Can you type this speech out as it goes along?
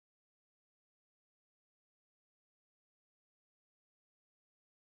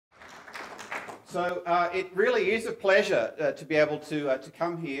So it really is a pleasure to be able to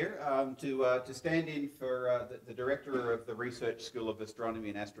come here to stand in for the Director of the Research School of Astronomy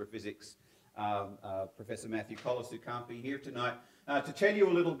and Astrophysics, Professor Matthew Collis, who can't be here tonight, to tell you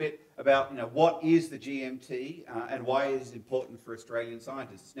a little bit about what is the GMT and why it is important for Australian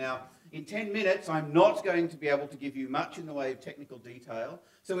scientists. Now, in 10 minutes, I'm not going to be able to give you much in the way of technical detail.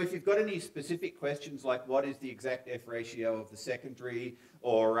 So if you've got any specific questions like what is the exact F ratio of the secondary,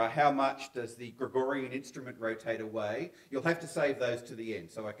 or how much does the Gregorian instrument rotator weigh, you'll have to save those to the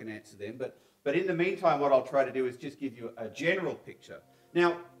end so I can answer them. But in the meantime, what I'll try to do is just give you a general picture.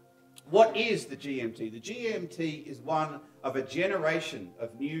 Now, what is the GMT? The GMT is one of a generation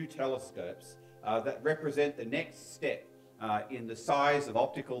of new telescopes that represent the next step in the size of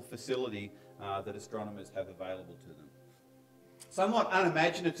optical facility that astronomers have available to them. Somewhat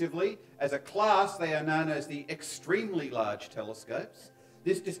unimaginatively, as a class, they are known as the extremely large telescopes.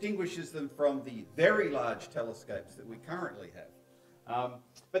 This distinguishes them from the very large telescopes that we currently have.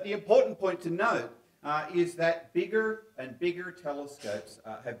 But the important point to note is that bigger and bigger telescopes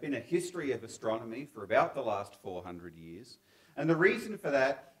have been a history of astronomy for about the last 400 years. And the reason for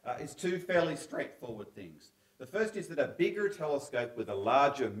that is two fairly straightforward things. The first is that a bigger telescope with a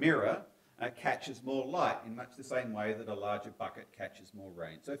larger mirror catches more light in much the same way that a larger bucket catches more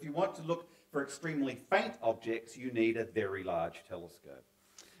rain. So if you want to look for extremely faint objects, you need a very large telescope.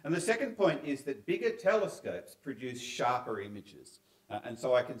 And the second point is that bigger telescopes produce sharper images. And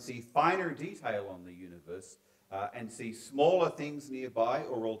so I can see finer detail on the universe and see smaller things nearby,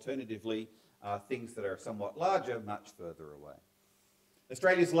 or alternatively, things that are somewhat larger much further away.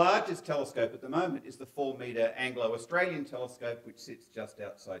 Australia's largest telescope at the moment is the 4-metre Anglo-Australian telescope, which sits just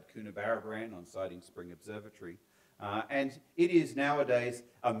outside Coonabarabran on Siding Spring Observatory. And it is nowadays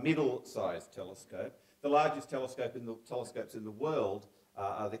a middle-sized telescope. The largest telescopes in the world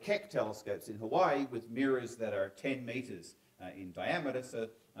are the Keck telescopes in Hawaii, with mirrors that are 10 metres in diameter. So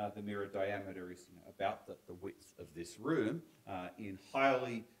the mirror diameter is about the width of this room in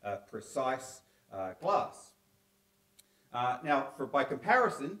highly precise glass. Now, by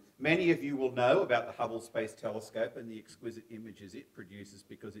comparison, many of you will know about the Hubble Space Telescope and the exquisite images it produces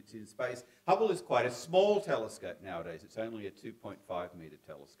because it's in space. Hubble is quite a small telescope nowadays. It's only a 2.5-metre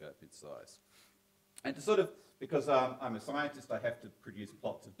telescope in size. And to sort of, because I'm a scientist, I have to produce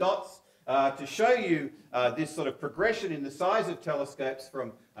plots of dots to show you this sort of progression in the size of telescopes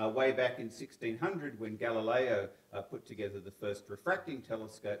from way back in 1600 when Galileo put together the first refracting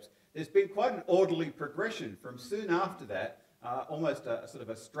telescopes. There's been quite an orderly progression from soon after that, almost a sort of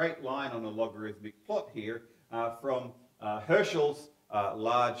a straight line on a logarithmic plot here, from Herschel's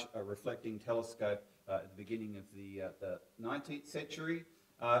large reflecting telescope at the beginning of the 19th century,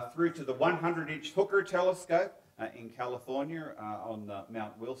 through to the 100-inch Hooker telescope in California on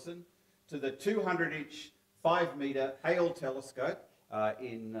Mount Wilson, to the 200-inch 5-metre Hale telescope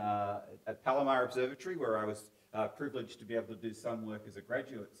at Palomar Observatory, where I was privileged to be able to do some work as a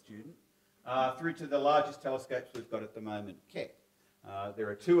graduate student, through to the largest telescopes we've got at the moment, Keck. There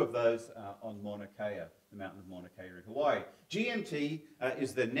are two of those on Mauna Kea, the mountain of Mauna Kea in Hawaii. GMT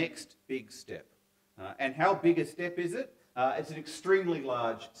is the next big step. And how big a step is it? It's an extremely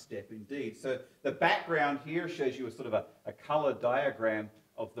large step indeed. So the background here shows you a sort of a colour diagram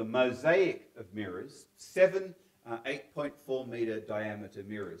of the mosaic of mirrors, 7 8.4-metre diameter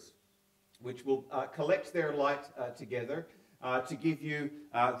mirrors, which will collect their light together to give you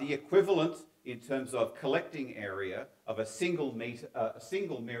the equivalent in terms of collecting area of a single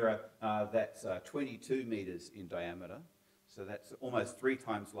mirror that's 22 metres in diameter. So that's almost 3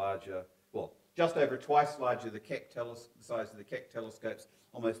 times larger, well, just over twice larger the size of the Keck telescopes,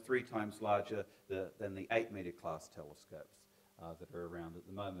 almost 3 times larger than the 8-metre class telescopes that are around at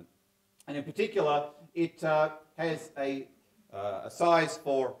the moment. And in particular, it has a size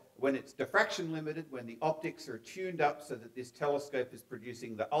for when it's diffraction limited, when the optics are tuned up so that this telescope is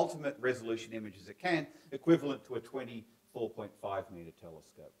producing the ultimate resolution images it can, equivalent to a 24.5-metre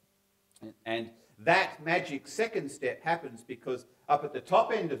telescope. And that magic second step happens because up at the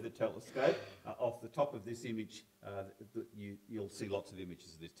top end of the telescope, off the top of this image, you'll see lots of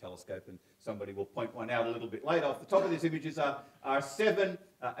images of this telescope, and somebody will point one out a little bit later. Off the top of these images are 7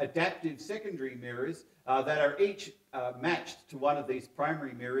 adaptive secondary mirrors that are each matched to one of these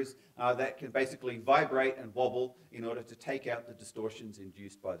primary mirrors that can basically vibrate and wobble in order to take out the distortions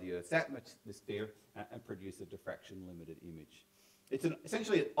induced by the Earth's atmosphere and produce a diffraction-limited image. It's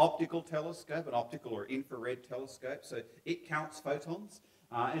essentially an optical telescope, an optical or infrared telescope, so it counts photons,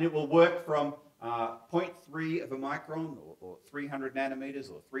 and it will work from 0.3 of a micron, or 300 nanometers,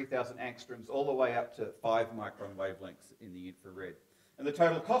 or 3,000 angstroms, all the way up to 5 micron wavelengths in the infrared. And the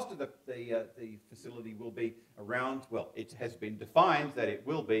total cost of the facility will be around, well, it has been defined that it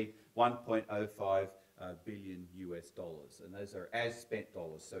will be 1.05 billion US dollars. And those are as spent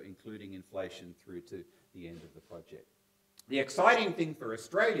dollars, so including inflation through to the end of the project. The exciting thing for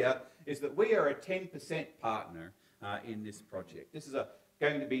Australia is that we are a 10% partner in this project. This is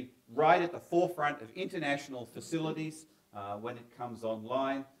going to be right at the forefront of international facilities when it comes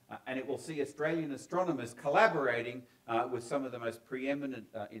online, and it will see Australian astronomers collaborating with some of the most preeminent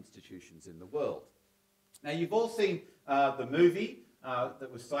institutions in the world. Now, you've all seen the movie that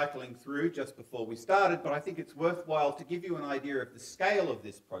was cycling through just before we started, but I think it's worthwhile to give you an idea of the scale of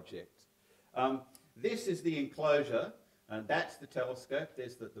this project. This is the enclosure, and that's the telescope.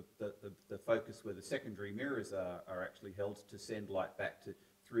 There's the focus where the secondary mirrors are actually held to send light back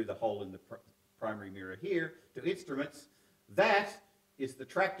through the hole in the primary mirror here to instruments. That is the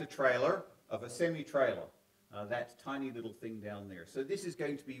tractor trailer of a semi-trailer. That tiny little thing down there. So this is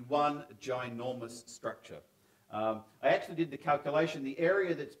going to be one ginormous structure. I actually did the calculation. The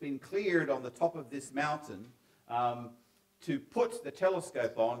area that's been cleared on the top of this mountain to put the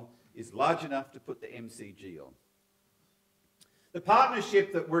telescope on is large enough to put the MCG on. The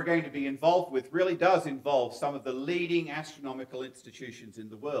partnership that we're going to be involved with really does involve some of the leading astronomical institutions in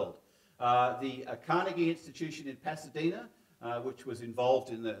the world. The Carnegie Institution in Pasadena, which was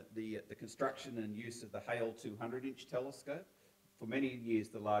involved in the construction and use of the Hale 200-inch telescope, for many years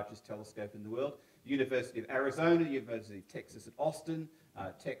the largest telescope in the world. The University of Arizona, University of Texas at Austin,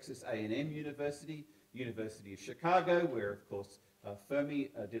 Texas A&M University, University of Chicago, where of course Fermi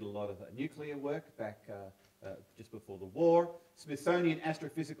did a lot of nuclear work back just before the war, Smithsonian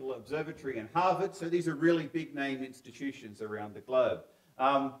Astrophysical Observatory and Harvard. So these are really big name institutions around the globe.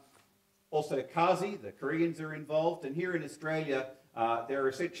 Also CASI, the Koreans are involved, and here in Australia there are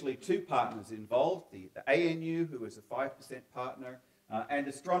essentially two partners involved, the ANU, who is a 5% partner, and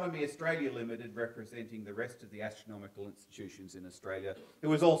Astronomy Australia Limited, representing the rest of the astronomical institutions in Australia,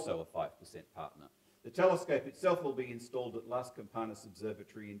 who is also a 5% partner. The telescope itself will be installed at Las Campanas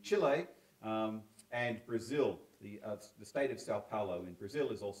Observatory in Chile, and Brazil, the state of Sao Paulo in Brazil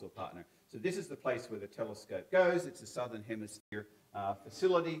is also a partner. So this is the place where the telescope goes. It's a Southern Hemisphere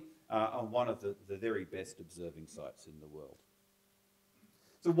facility on one of the very best observing sites in the world.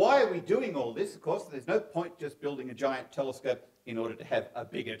 So why are we doing all this? Of course, there's no point just building a giant telescope in order to have a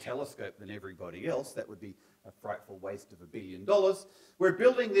bigger telescope than everybody else. That would be a frightful waste of $1 billion. We're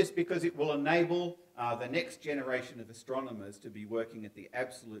building this because it will enable the next generation of astronomers to be working at the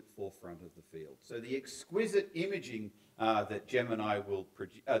absolute forefront of the field. So the exquisite imaging that GMT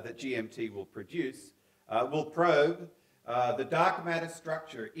will produce will probe the dark matter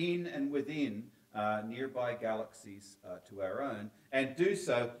structure in and within nearby galaxies to our own, and do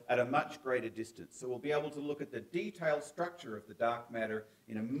so at a much greater distance. So we'll be able to look at the detailed structure of the dark matter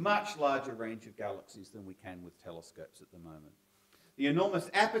in a much larger range of galaxies than we can with telescopes at the moment. The enormous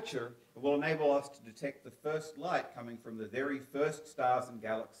aperture will enable us to detect the first light coming from the very first stars and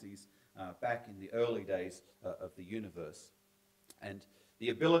galaxies back in the early days of the universe. And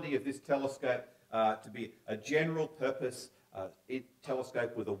the ability of this telescope to be a general purpose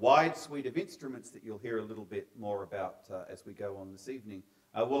telescope with a wide suite of instruments that you'll hear a little bit more about as we go on this evening,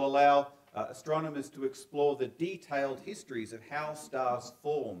 will allow astronomers to explore the detailed histories of how stars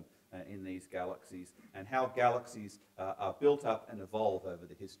form in these galaxies and how galaxies are built up and evolve over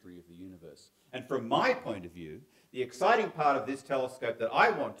the history of the universe. And from my point of view, the exciting part of this telescope that I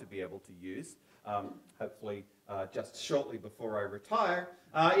want to be able to use, hopefully just shortly before I retire,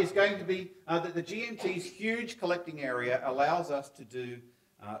 is going to be that the GMT's huge collecting area allows us to do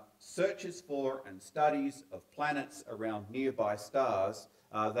searches for and studies of planets around nearby stars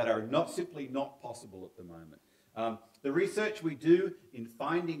that are simply not possible at the moment. The research we do in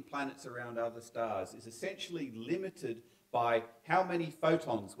finding planets around other stars is essentially limited by how many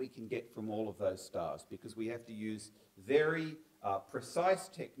photons we can get from all of those stars, because we have to use very precise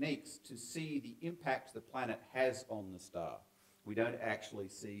techniques to see the impact the planet has on the star. We don't actually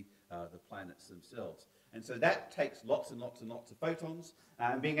see the planets themselves. And so that takes lots and lots and lots of photons,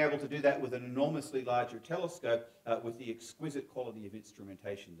 and being able to do that with an enormously larger telescope with the exquisite quality of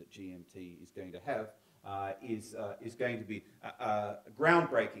instrumentation that GMT is going to have is going to be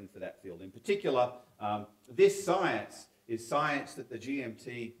groundbreaking for that field. In particular, this science is science that the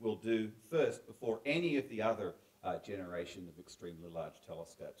GMT will do first before any of the other generation of extremely large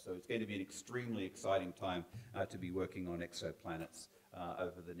telescopes. So it's going to be an extremely exciting time to be working on exoplanets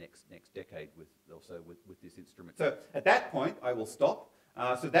over the next decade with this instrument. So at that point, I will stop.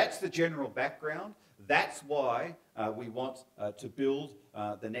 So that's the general background. That's why we want to build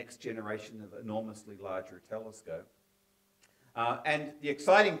the next generation of enormously larger telescope. And the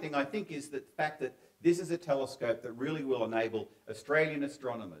exciting thing, I think, is that the fact that this is a telescope that really will enable Australian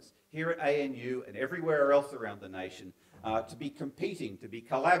astronomers here at ANU and everywhere else around the nation to be competing, to be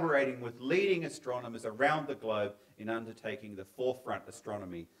collaborating with leading astronomers around the globe in undertaking the forefront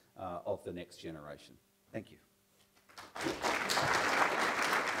astronomy of the next generation. Thank you.